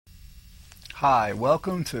Hi,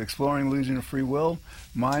 welcome to Exploring Illusion of Free Will.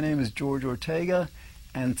 My name is George Ortega,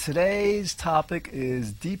 and today's topic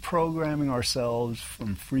is deprogramming ourselves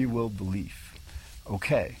from free will belief.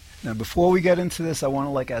 Okay, now before we get into this, I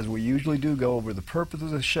want to, as we usually do, go over the purpose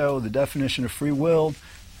of the show, the definition of free will,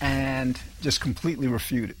 and just completely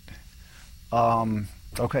refute it.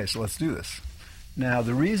 Okay, so let's do this. Now,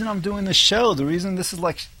 the reason I'm doing this show, the reason this is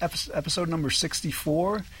episode number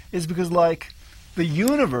 64, is because the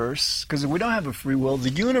universe, because we don't have a free will, the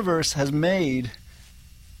universe has made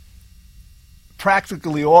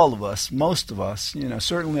practically all of us, most of us,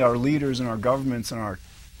 certainly our leaders and our governments and our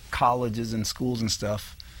colleges and schools and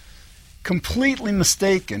stuff, completely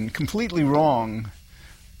mistaken, completely wrong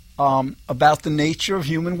about the nature of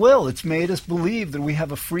human will. It's made us believe that we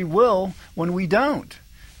have a free will when we don't.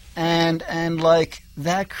 And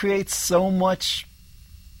that creates so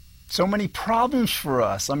many problems for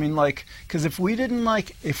us. I mean, because if we didn't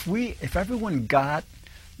if everyone got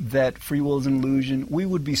that free will is an illusion, we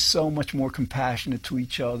would be so much more compassionate to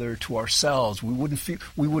each other, to ourselves. We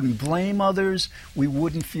wouldn't blame others. We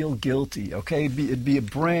wouldn't feel guilty. Okay, it'd be a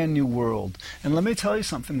brand new world. And let me tell you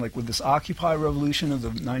something. With this Occupy revolution of the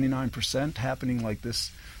 99% happening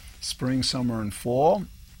this spring, summer, and fall,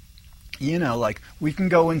 we can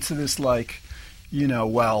go into this the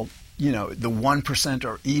 1%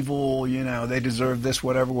 are evil, they deserve this,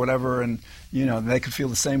 whatever, and, they could feel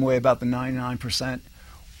the same way about the 99%.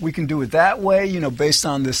 We can do it that way, based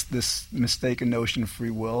on this mistaken notion of free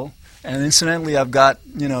will. And incidentally, I've got,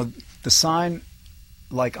 the sign,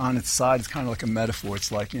 on its side, it's kind of like a metaphor.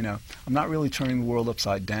 It's I'm not really turning the world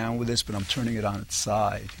upside down with this, but I'm turning it on its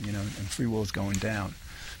side, and free will is going down.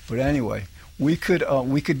 But anyway, we could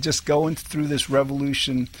just go through this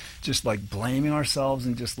revolution just blaming ourselves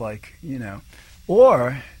and just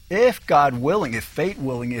or if God willing, if fate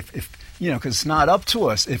willing, if because it's not up to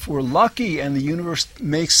us, if we're lucky and the universe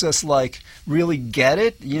makes us really get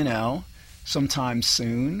it, sometime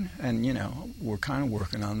soon, and we're kind of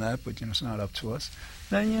working on that, but it's not up to us,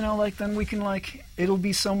 then then we can it'll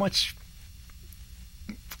be so much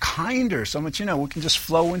kinder, so much we can just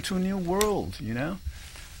flow into a new world,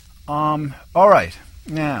 all right,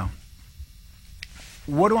 now,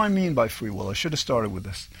 what do I mean by free will? I should have started with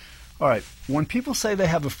this. All right, when people say they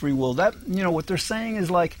have a free will, that, what they're saying is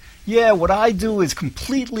what I do is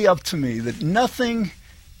completely up to me, that nothing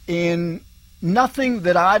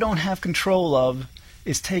that I don't have control of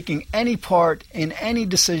is taking any part in any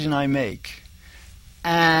decision I make.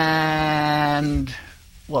 And,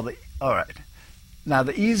 all right. Now,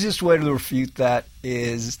 the easiest way to refute that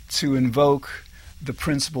is to invoke the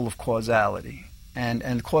principle of causality.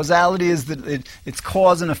 And causality is that it's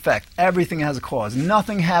cause and effect. Everything has a cause.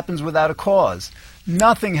 Nothing happens without a cause.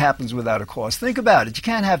 Nothing happens without a cause. Think about it. You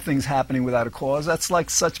can't have things happening without a cause. That's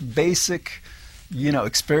such basic,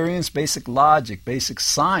 experience, basic logic, basic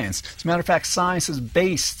science. As a matter of fact, science is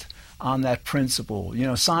based on that principle.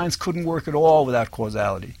 Science couldn't work at all without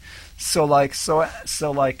causality. So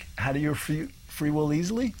how do you refute free will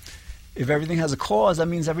easily? If everything has a cause, that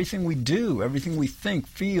means everything we do, everything we think,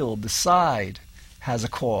 feel, decide has a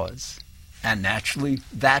cause. And naturally,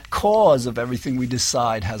 that cause of everything we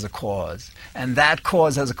decide has a cause. And that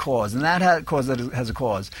cause has a cause. And that cause has a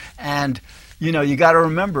cause. And, you got to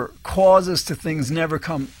remember, causes to things never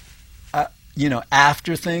come,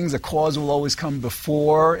 after things. A cause will always come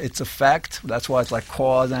before its effect. That's why it's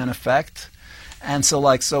cause and effect. And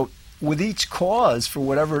so with each cause, for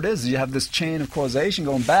whatever it is, you have this chain of causation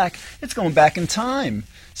going back. It's going back in time.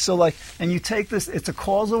 So and you take this, it's a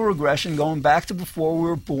causal regression going back to before we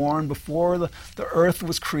were born, before the earth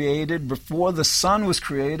was created, before the sun was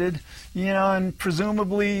created, and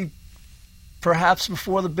presumably, perhaps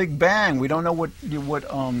before the Big Bang. We don't know what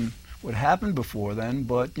happened before then,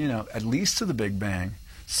 but, at least to the Big Bang.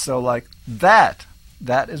 So that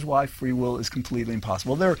is why free will is completely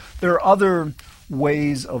impossible. There are other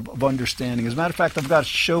ways of understanding. As a matter of fact, I've got a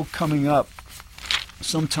show coming up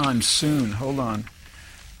sometime soon. Hold on.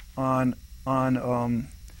 On May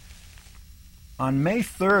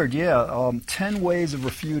 3rd, 10 ways of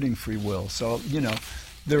refuting free will. So,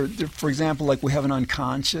 there, for example, we have an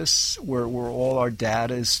unconscious where all our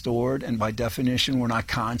data is stored, and by definition, we're not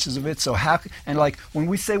conscious of it. So when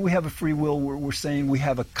we say we have a free will, we're saying we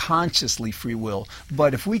have a consciously free will.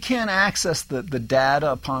 But if we can't access the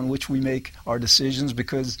data upon which we make our decisions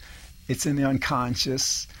because it's in the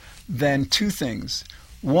unconscious, then two things.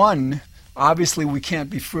 One, obviously we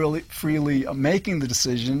can't be freely making the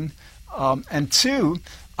decision. And two,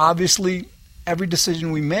 obviously every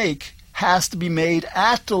decision we make has to be made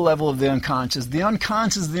at the level of the unconscious. The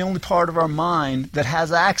unconscious is the only part of our mind that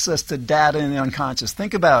has access to data in the unconscious.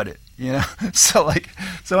 Think about it. you know? So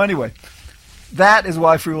anyway, that is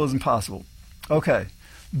why free will is impossible. Okay,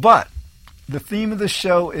 but the theme of this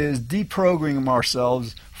show is deprogramming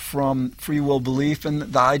ourselves from free will belief, and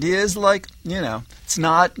the idea is it's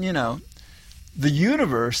not, the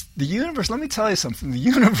universe, let me tell you something, the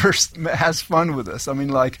universe has fun with us. I mean,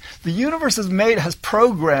 the universe has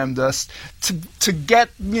programmed us to get,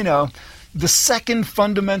 the second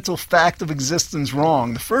fundamental fact of existence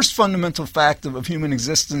wrong. The first fundamental fact of human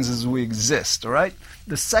existence is we exist, all right?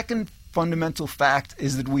 The second fundamental fact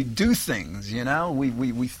is that we do things,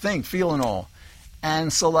 we think, feel, and all.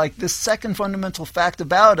 And so, this second fundamental fact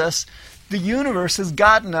about us, the universe has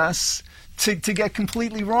gotten us to get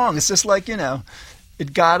completely wrong. It's just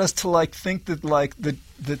it got us to think that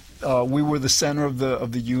that we were the center of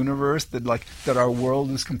the universe, that our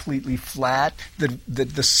world was completely flat, that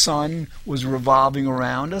the sun was revolving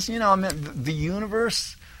around us. The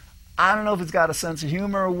universe, I don't know if it's got a sense of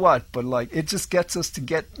humor or what, but it just gets us to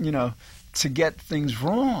get things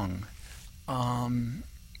wrong. And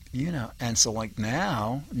so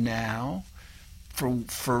now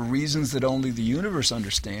for reasons that only the universe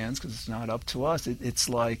understands, because it's not up to us, it's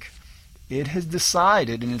it has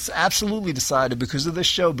decided, and it's absolutely decided because of this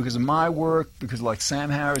show, because of my work, because Sam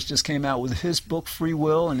Harris just came out with his book Free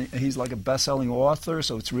Will, and he's a best-selling author,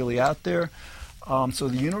 so it's really out there. So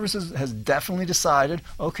the universe has definitely decided,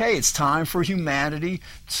 okay, it's time for humanity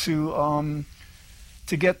to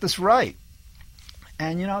get this right.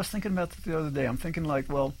 And I was thinking about this the other day. I'm thinking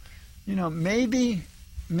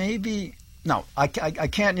maybe no, I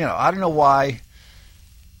can't. I don't know why.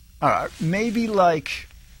 All right, maybe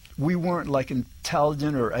we weren't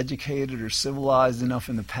intelligent or educated or civilized enough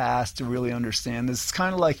in the past to really understand this. It's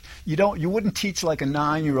kind of you wouldn't teach a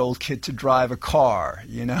 9-year-old kid to drive a car,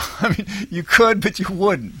 I mean, you could, but you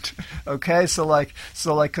wouldn't. Okay, so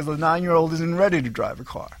because the 9-year-old isn't ready to drive a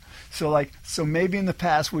car. So maybe in the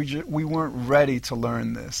past we weren't ready to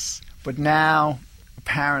learn this, but now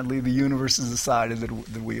apparently the universe has decided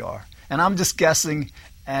that we are. And I'm just guessing,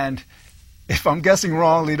 and if I'm guessing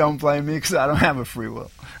wrongly, don't blame me because I don't have a free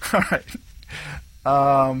will. All right.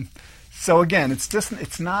 So again,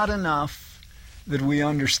 it's not enough that we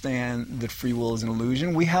understand that free will is an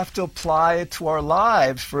illusion. We have to apply it to our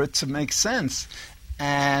lives for it to make sense.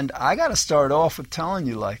 And I got to start off with telling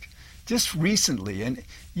you, just recently, and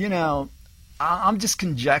I'm just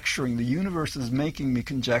conjecturing. The universe is making me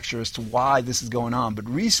conjecture as to why this is going on. But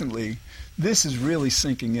recently, this is really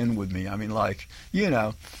sinking in with me. I mean,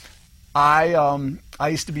 I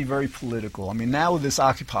used to be very political. I mean, now with this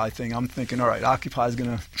Occupy thing, I'm thinking, all right, Occupy is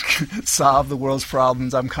going to solve the world's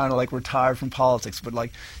problems. I'm kind of retired from politics. But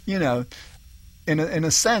in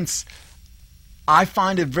a sense, I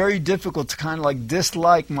find it very difficult to kind of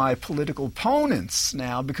dislike my political opponents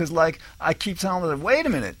now because I keep telling them, wait a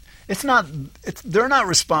minute. They're not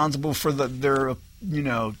responsible for their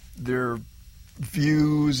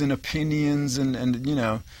views and opinions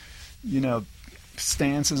and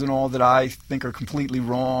stances and all that I think are completely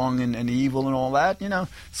wrong and evil and all that,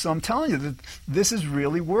 So I'm telling you that this is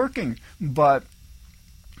really working. But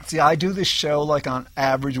see, I do this show on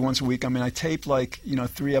average once a week. I mean, I tape 3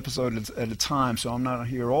 episodes at a time, so I'm not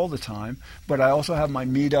here all the time. But I also have my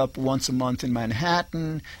meetup once a month in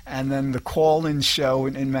Manhattan, and then the call-in show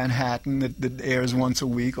in Manhattan that airs once a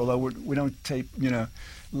week. Although we don't tape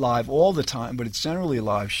live all the time, but it's generally a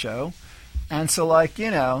live show. And so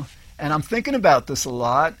and I'm thinking about this a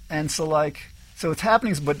lot, and so it's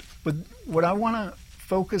happening. But what I want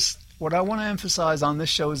to emphasize on this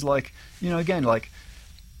show is again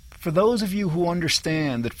for those of you who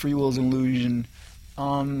understand that free will is an illusion,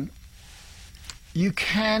 you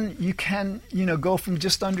can go from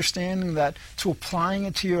just understanding that to applying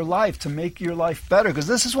it to your life to make your life better. Because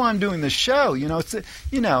this is why I'm doing this show.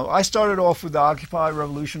 I started off with the Occupy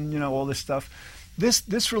Revolution, all this stuff.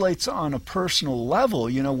 This relates on a personal level.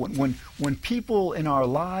 When people in our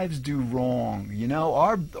lives do wrong,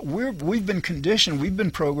 we've been conditioned, we've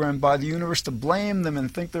been programmed by the universe to blame them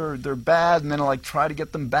and think they're bad, and then try to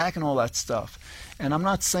get them back and all that stuff. And I'm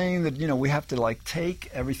not saying that we have to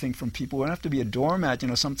take everything from people. We don't have to be a doormat.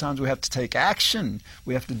 Sometimes we have to take action.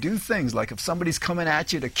 We have to do things. If somebody's coming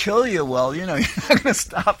at you to kill you, well, you're not going to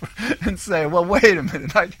stop and say, well, wait a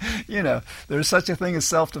minute. There's such a thing as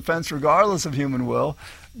self-defense regardless of human will.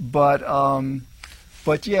 But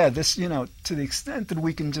yeah, this, to the extent that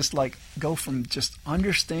we can just go from just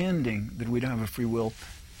understanding that we don't have a free will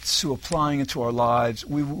to applying it to our lives,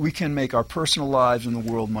 we can make our personal lives and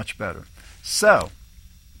the world much better. So,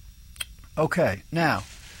 okay, now,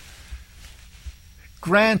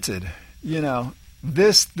 granted,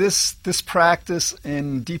 this practice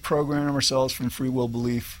in deprogramming ourselves from free will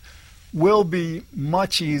belief will be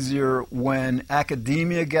much easier when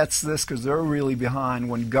academia gets this, because they're really behind,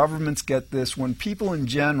 when governments get this, when people in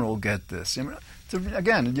general get this. I mean,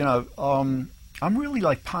 again, I'm really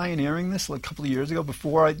like pioneering this like a couple of years ago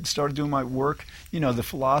before I started doing my work. The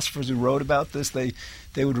philosophers who wrote about this, they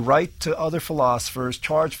would write to other philosophers,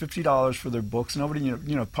 charge $50 for their books. Nobody,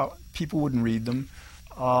 people wouldn't read them.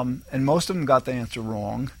 And most of them got the answer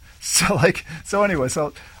wrong. So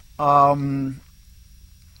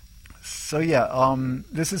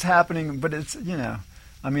this is happening, but it's, I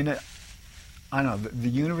know the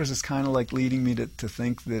universe is kind of like leading me to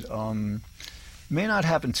think that may not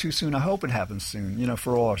happen too soon. I hope it happens soon,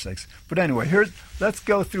 for all our sakes. But anyway, let's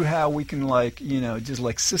go through how we can just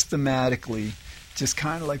like systematically just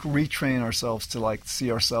kind of like retrain ourselves to like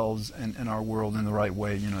see ourselves and our world in the right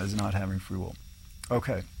way, as not having free will.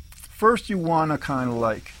 Okay. First, you want to kind of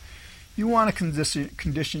like,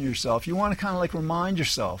 condition yourself. You want to kind of like remind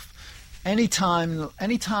yourself.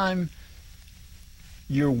 Anytime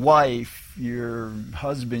your wife, your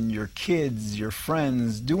husband, your kids, your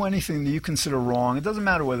friends do anything that you consider wrong, it doesn't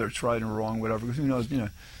matter whether it's right or wrong, whatever, because who knows,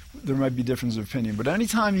 there might be difference of opinion. But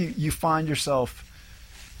anytime you find yourself,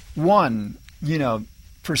 one,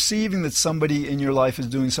 perceiving that somebody in your life is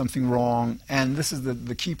doing something wrong, and this is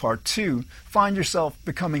the key part, two, find yourself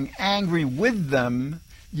becoming angry with them,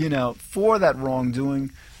 for that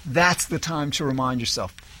wrongdoing, that's the time to remind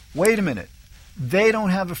yourself, wait a minute, they don't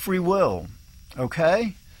have a free will,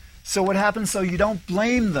 okay? So what happens, so you don't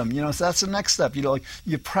blame them, so that's the next step.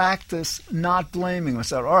 You practice not blaming them.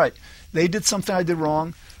 So, all right, they did something I did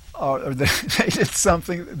wrong, or they did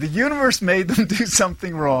something, the universe made them do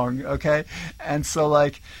something wrong, okay? And so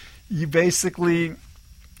you basically,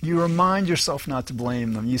 you remind yourself not to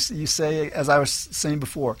blame them. You say, as I was saying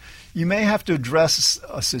before, you may have to address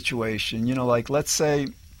a situation, let's say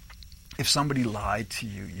if somebody lied to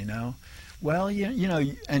you, well,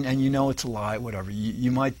 and it's a lie, whatever.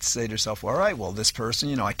 You might say to yourself, all right, well, this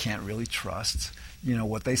person, I can't really trust,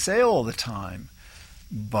 what they say all the time.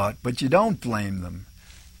 But you don't blame them.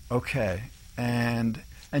 Okay. And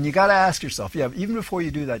you got to ask yourself, even before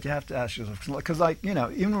you do that, you have to ask yourself, because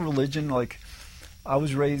even religion, I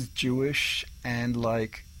was raised Jewish, and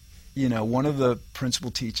one of the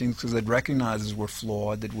principal teachings, because it recognizes we're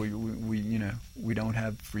flawed, that we don't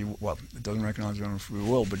have free will. Well, it doesn't recognize we don't have free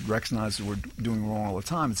will, but recognizes we're doing wrong all the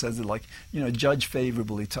time. It says that judge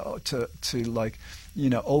favorably to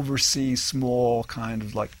oversee small kind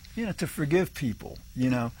of to forgive people.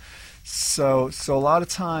 So a lot of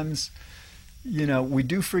times, we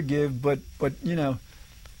do forgive, but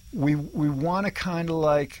we want to kind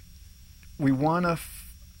of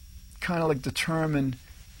determine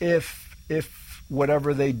if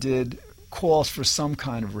whatever they did calls for some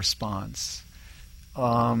kind of response.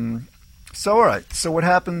 All right. So what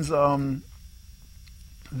happens?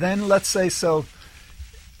 Then let's say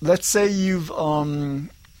you've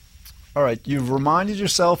all right. You've reminded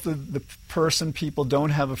yourself that people don't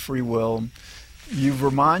have a free will. You've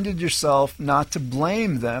reminded yourself not to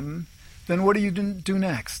blame them. Then what do you do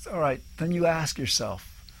next? All right. Then you ask yourself,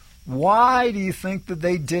 why do you think that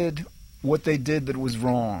they did what they did that was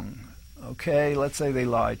wrong? Okay, let's say they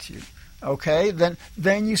lied to you. Okay,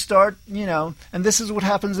 then you start, and this is what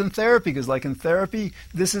happens in therapy, because in therapy,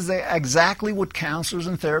 this is exactly what counselors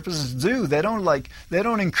and therapists do. They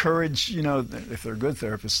don't encourage, if they're good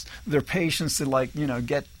therapists, their patients to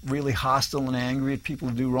get really hostile and angry at people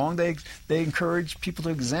who do wrong. They encourage people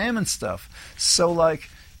to examine stuff. So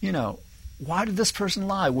why did this person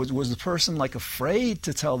lie? Was the person afraid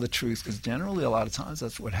to tell the truth? Because generally, a lot of times,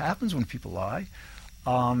 that's what happens when people lie.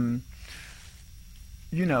 I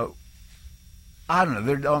don't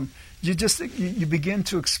know. You begin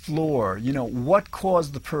to explore. What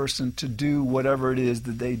caused the person to do whatever it is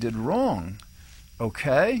that they did wrong.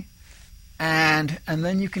 Okay, and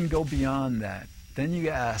then you can go beyond that. Then you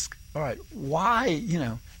ask, all right, why?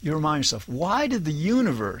 You remind yourself, why did the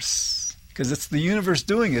universe? Because it's the universe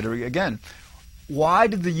doing it. Or again, why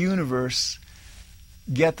did the universe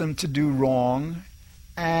get them to do wrong?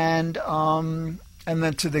 And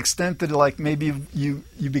then to the extent that maybe you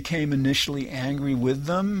became initially angry with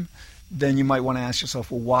them, then you might want to ask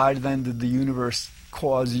yourself, well, why then did the universe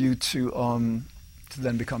cause you to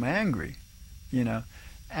then become angry?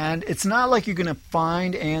 And it's not like you're going to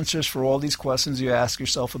find answers for all these questions you ask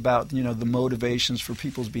yourself about, the motivations for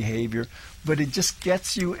people's behavior, but it just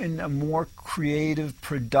gets you in a more creative,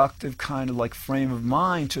 productive kind of frame of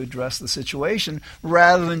mind to address the situation,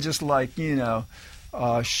 rather than just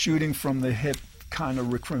shooting from the hip kind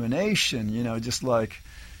of recrimination, you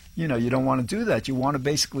don't want to do that. You want to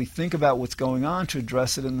basically think about what's going on to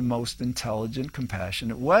address it in the most intelligent,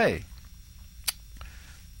 compassionate way.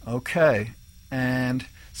 Okay. And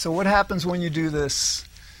so what happens when you do this?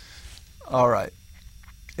 All right.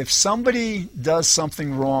 If somebody does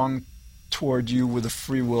something wrong toward you with a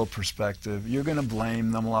free will perspective, you're going to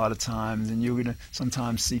blame them a lot of times, and you're going to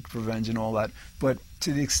sometimes seek revenge and all that. But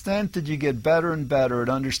to the extent that you get better and better at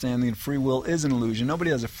understanding that free will is an illusion,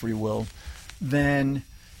 nobody has a free will, then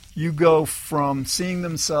you go from seeing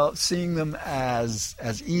them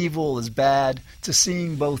as evil, as bad, to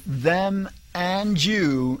seeing both them and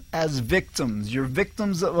you as victims. You're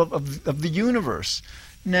victims of the universe.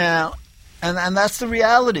 Now, and that's the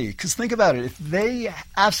reality, because think about it. If they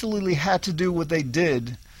absolutely had to do what they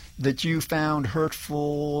did, that you found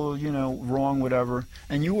hurtful, wrong, whatever,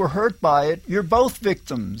 and you were hurt by it, you're both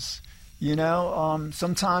victims.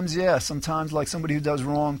 Sometimes like somebody who does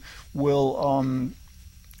wrong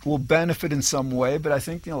will benefit in some way, but I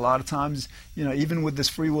think a lot of times, even with this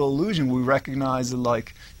free will illusion, we recognize that,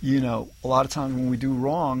 a lot of times when we do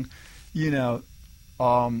wrong,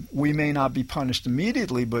 we may not be punished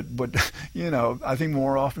immediately, but I think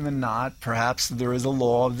more often than not, perhaps there is a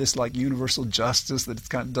law of this universal justice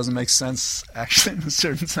that doesn't make sense actually in a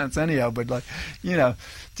certain sense anyhow. But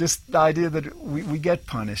just the idea that we get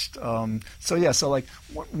punished.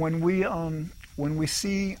 When we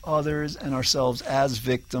see others and ourselves as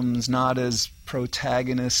victims, not as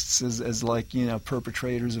protagonists, as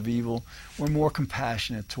perpetrators of evil, we're more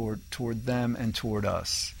compassionate toward them and toward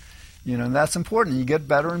us. And that's important. You get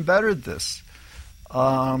better and better at this.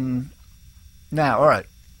 Now, all right.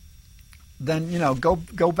 Then go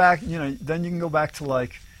back. Then you can go back to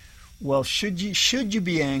well, should you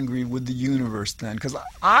be angry with the universe then? Because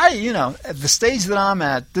at the stage that I'm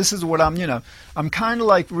at, this is what I'm kind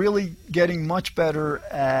of really getting much better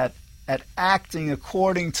at acting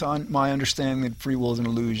according to my understanding that free will is an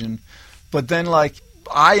illusion. But then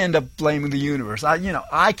I end up blaming the universe.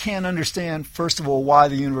 I can't understand, first of all, why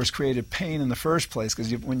the universe created pain in the first place,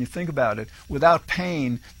 because when you think about it, without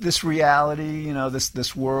pain, this reality,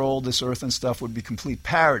 this world, this earth and stuff would be complete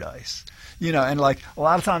paradise. And a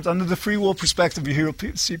lot of times under the free will perspective, you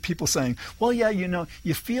see people saying, well, yeah,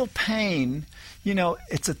 you feel pain,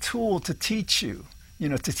 it's a tool to teach you.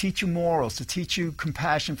 To teach you morals, to teach you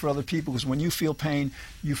compassion for other people, because when you feel pain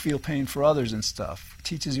for others and stuff. It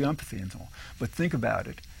teaches you empathy and all. But think about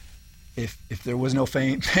it. If there was no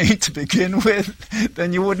pain to begin with,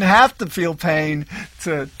 then you wouldn't have to feel pain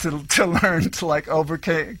to learn to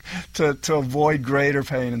overcome, to avoid greater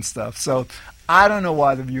pain and stuff. So I don't know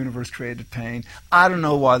why the universe created pain. I don't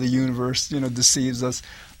know why the universe deceives us,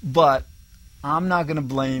 but I'm not going to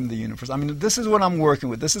blame the universe. I mean, this is what I'm working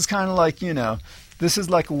with. This is kind of this is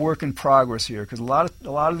like a work in progress here, because a lot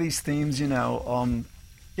of these themes, I'm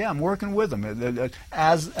working with them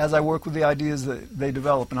as I work with the ideas that they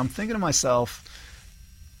develop, and I'm thinking to myself,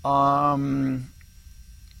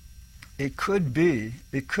 it could be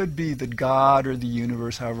that God or the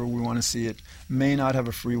universe, however we want to see it, may not have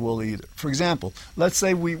a free will either. For example, let's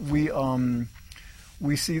say we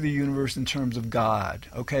see the universe in terms of God.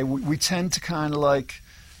 Okay, we tend to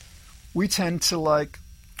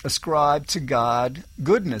ascribe to God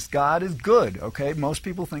goodness. God is good. Okay, most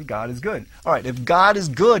people think God is good. All right, if God is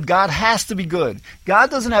good, God has to be good. God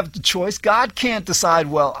doesn't have the choice. God can't decide,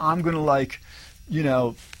 well, I'm going to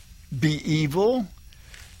be evil.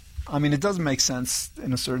 I mean, it doesn't make sense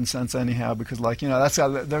in a certain sense anyhow, because that's how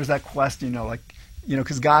there's that question,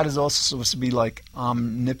 because God is also supposed to be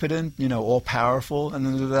omnipotent, all powerful, and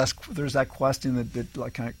then there's that question that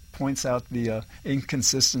kind of points out the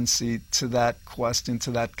inconsistency to that question,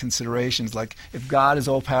 to that consideration. It's if God is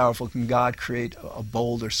all powerful, can God create a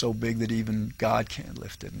boulder so big that even God can't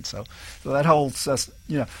lift it? And so that whole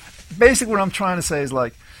basically what I'm trying to say is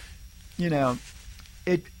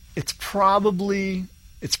it's probably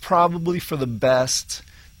for the best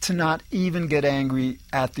to not even get angry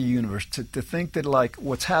at the universe, to think that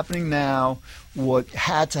what's happening now, what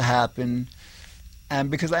had to happen, and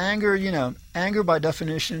because anger by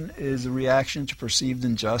definition is a reaction to perceived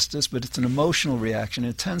injustice, but it's an emotional reaction.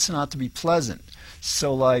 It tends not to be pleasant.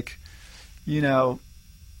 So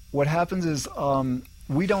what happens is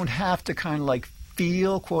we don't have to kind of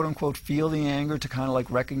feel, quote unquote, feel the anger to kind of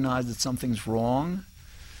recognize that something's wrong.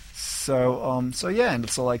 So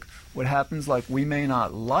what happens, we may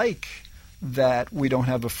not like that we don't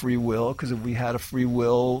have a free will, because if we had a free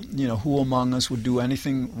will, who among us would do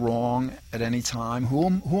anything wrong at any time?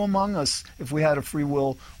 Who among us, if we had a free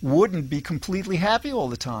will, wouldn't be completely happy all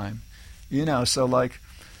the time? So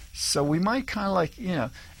we might kind of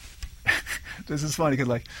this is funny,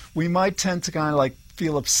 because we might tend to kind of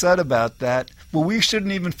feel upset about that. Well, we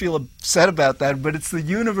shouldn't even feel upset about that, but it's the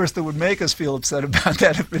universe that would make us feel upset about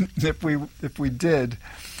that if we did.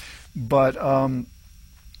 But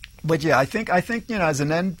yeah, I think as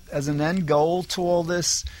an end goal to all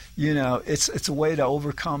this, it's a way to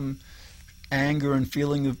overcome anger and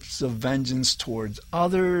feelings of vengeance towards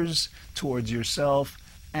others, towards yourself,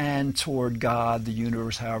 and toward God, the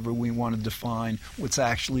universe, however we want to define what's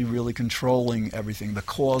actually really controlling everything, the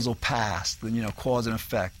causal past, the cause and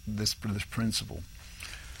effect, this principle.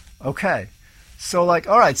 Okay, so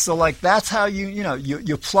that's how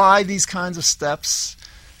you apply these kinds of steps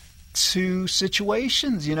to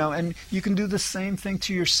situations, and you can do the same thing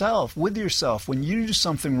to yourself, with yourself. When you do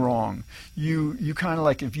something wrong, you kind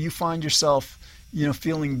of if you find yourself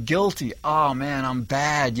feeling guilty, oh man, I'm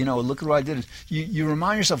bad, look at what I did. You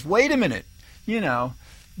remind yourself, wait a minute,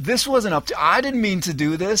 this wasn't up to, I didn't mean to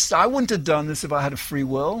do this. I wouldn't have done this if I had a free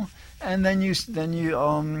will. And then you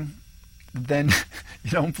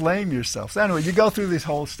don't blame yourself. So anyway, you go through these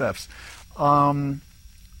whole steps.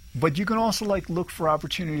 But you can also look for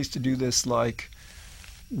opportunities to do this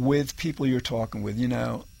with people you're talking with.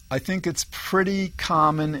 I think it's pretty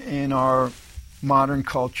common in our modern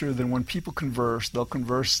culture that when people converse, they'll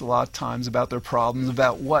converse a lot of times about their problems,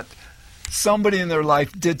 about what somebody in their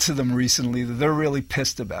life did to them recently that they're really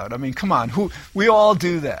pissed about. I mean, come on, we all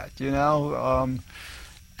do that,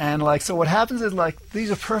 and so what happens is these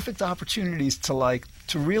are perfect opportunities to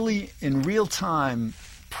really in real time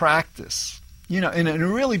practice, in a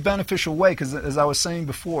really beneficial way, because as I was saying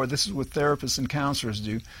before, this is what therapists and counselors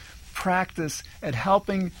do. Practice at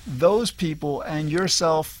helping those people and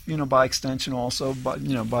yourself, by extension also,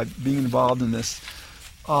 by being involved in this,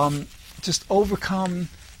 just overcome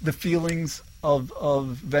the feelings of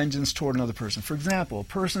vengeance toward another person. For example, a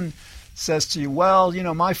person says to you, well,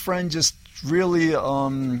 my friend just really,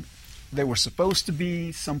 they were supposed to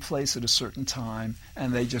be someplace at a certain time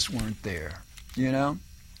and they just weren't there, and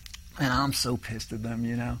I'm so pissed at them,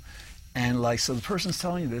 and so the person's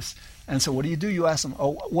telling you this. And so what do? You ask them,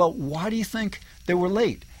 oh, well, why do you think they were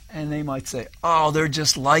late? And they might say, oh, they're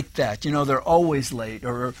just like that. They're always late.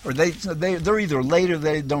 Or they're either late or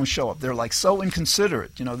they don't show up. They're so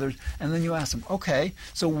inconsiderate. And then you ask them, okay,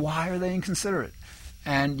 so why are they inconsiderate?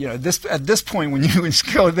 And, at this point, when you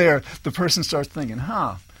go there, the person starts thinking,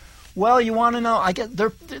 well, you want to know, I get,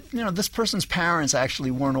 this person's parents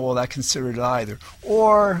actually weren't all that considerate either.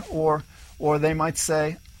 Or they might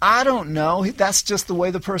say, I don't know. That's just the way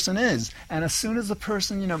the person is. And as soon as the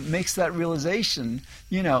person, makes that realization,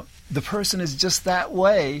 the person is just that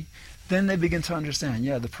way, then they begin to understand,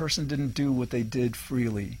 the person didn't do what they did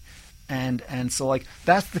freely. And so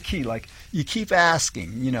that's the key. You keep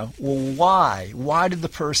asking, well, why? Why wasn't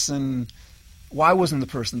the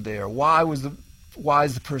person there? Why is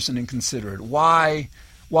the person inconsiderate? Why,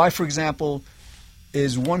 for example,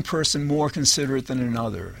 is one person more considerate than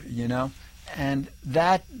another, And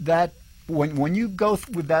that when you go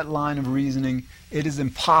with that line of reasoning, it is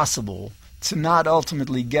impossible to not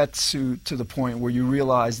ultimately get to the point where you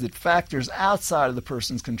realize that factors outside of the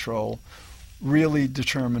person's control really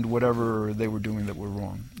determined whatever they were doing that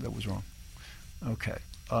was wrong. Okay.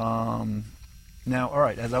 Now, all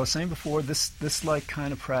right. As I was saying before, this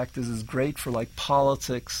kind of practice is great for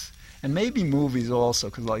politics. And maybe movies also,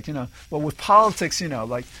 because with politics,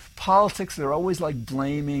 politics, they're always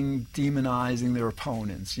blaming, demonizing their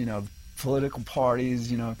opponents, political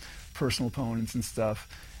parties, personal opponents and stuff.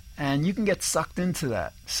 And you can get sucked into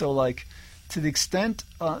that. So to the extent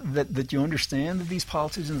that you understand that these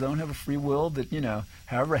politicians don't have a free will, that,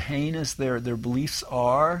 however heinous their beliefs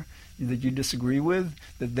are, that you disagree with,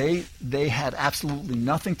 that they had absolutely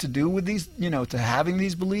nothing to do with these, to having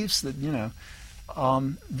these beliefs, that,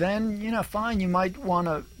 then, fine, you might want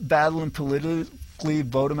to battle them politically,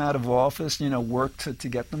 vote them out of office, work to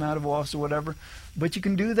get them out of office or whatever. But you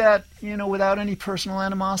can do that, without any personal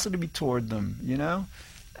animosity toward them,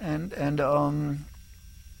 and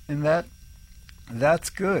that's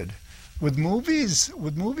good. With movies, a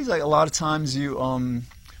lot of times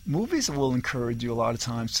movies will encourage you a lot of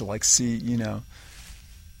times to see,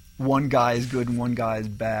 one guy is good and one guy is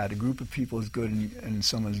bad. A group of people is good and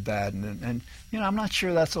someone is bad, and I'm not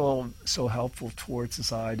sure that's all so helpful towards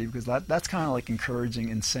society, because that's kind of encouraging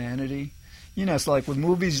insanity. It's with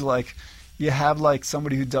movies, you have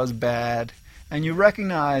somebody who does bad, and you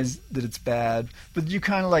recognize that it's bad, but you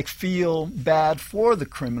kind of feel bad for the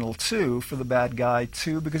criminal too, for the bad guy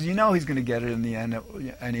too, because he's going to get it in the end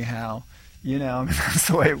anyhow. That's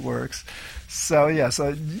the way it works. So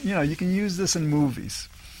you can use this in movies.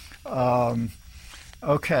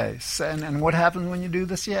 Okay, so, and what happens when you do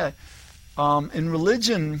this? In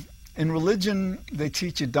religion, in religion, they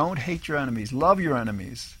teach you don't hate your enemies, love your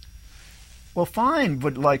enemies. Well, fine,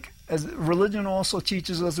 but like, as religion also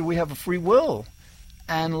teaches us that we have a free will.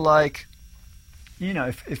 And like, you know,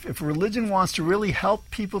 if religion wants to really help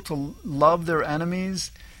people to love their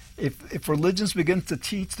enemies, if religions begin to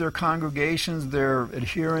teach their congregations, their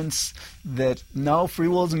adherents, that no, free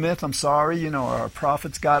will is a myth, I'm sorry, you know, our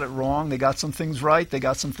prophets got it wrong, they got some things right, they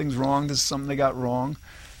got some things wrong, this is something they got wrong,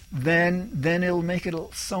 then it'll make it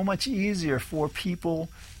so much easier for people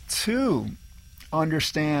to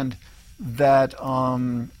understand that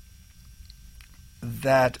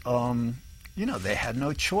you know, they had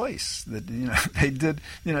no choice. That, you know, they did,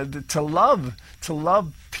 you know, to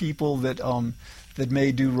love people that that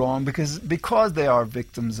may do wrong because they are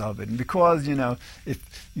victims of it, and because, you know, if,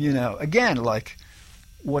 you know, again, like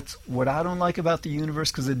what I don't like about the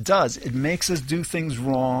universe, because it makes us do things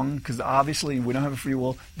wrong, because obviously we don't have a free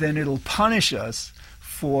will, then it'll punish us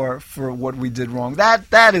for what we did wrong.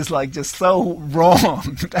 That is like just so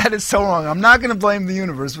wrong. That is so wrong. I'm not going to blame the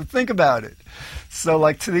universe, but think about it. So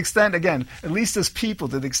like, to the extent, again, at least as people,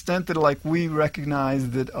 to the extent that like we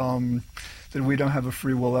recognize that that we don't have a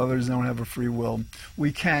free will, others don't have a free will,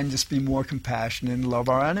 we can just be more compassionate and love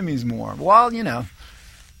our enemies more. Well, you know,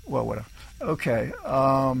 well, whatever. Okay.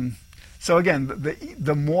 So again,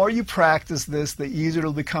 the more you practice this, the easier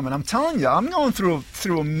it'll become. And I'm telling you, I'm going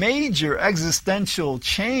through a major existential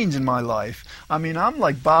change in my life. I mean, I'm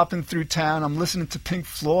like bopping through town. I'm listening to Pink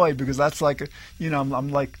Floyd because that's like, you know, I'm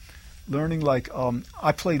like learning, like,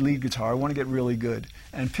 I play lead guitar. I want to get really good.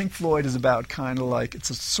 And Pink Floyd is about kind of like, it's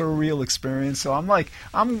a surreal experience. So I'm like,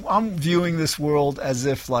 I'm viewing this world as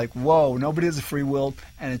if like, whoa, nobody has a free will,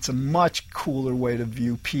 and it's a much cooler way to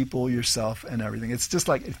view people, yourself, and everything. It's just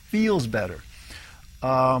like, it feels better.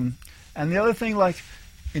 And the other thing, like,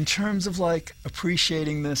 in terms of like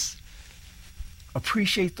appreciating this,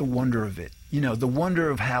 appreciate the wonder of it. You know, the wonder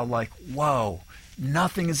of how like, whoa,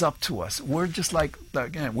 nothing is up to us. We're just like,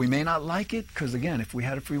 again, we may not like it, because again, if we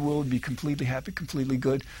had a free will, we'd be completely happy, completely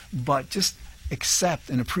good, but just accept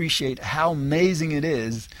and appreciate how amazing it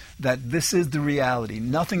is that this is the reality.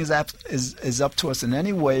 Nothing is up to us in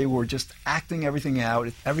any way. We're just acting everything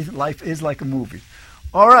out. Life is like a movie.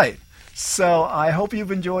 All right. So I hope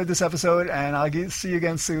you've enjoyed this episode, and I'll see you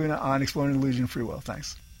again soon on Exploring Illusion Free Will.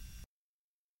 Thanks.